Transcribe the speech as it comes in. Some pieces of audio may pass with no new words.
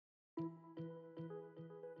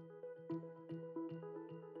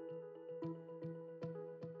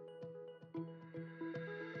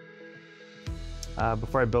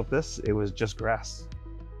Before I built this, it was just grass.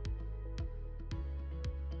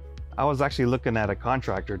 I was actually looking at a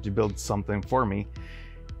contractor to build something for me.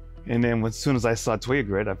 And then as soon as I saw Toja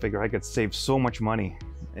Grid, I figured I could save so much money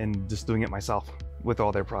in just doing it myself with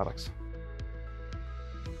all their products.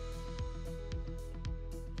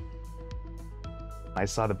 I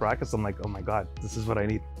saw the brackets, I'm like, oh my God, this is what I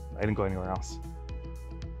need. I didn't go anywhere else.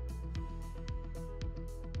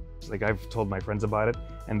 Like, I've told my friends about it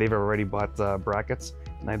and they've already bought brackets,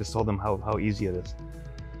 and I just told them how easy it is.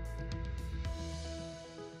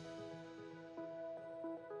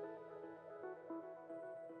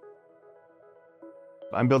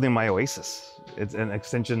 I'm building my Oasis. It's an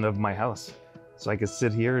extension of my house. So I could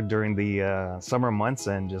sit here during the summer months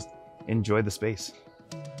and just enjoy the space.